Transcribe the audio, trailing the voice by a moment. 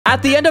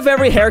At the end of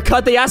every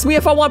haircut, they ask me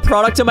if I want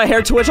product in my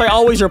hair, to which I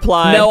always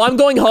reply, no, I'm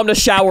going home to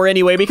shower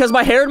anyway, because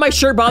my hair and my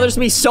shirt bothers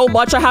me so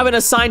much I have an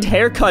assigned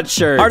haircut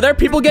shirt. Are there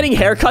people getting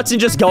haircuts and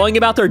just going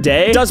about their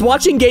day? Does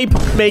watching gay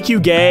make you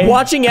gay?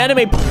 Watching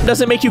anime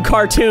doesn't make you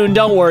cartoon,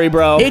 don't worry,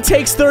 bro. It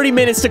takes 30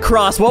 minutes to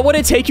cross. What would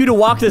it take you to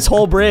walk this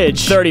whole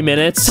bridge? 30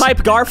 minutes.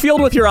 Type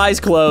Garfield with your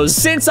eyes closed.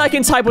 Since I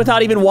can type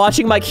without even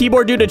watching my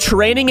keyboard due to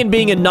training and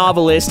being a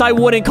novelist, I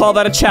wouldn't call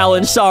that a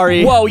challenge,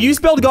 sorry. Whoa, you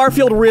spelled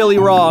Garfield really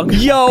wrong.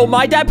 Yo,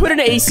 my dad put an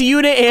AC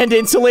unit and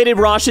insulated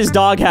Rosh's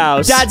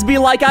doghouse. Dads be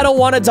like, I don't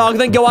want a dog,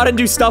 then go out and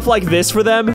do stuff like this for them.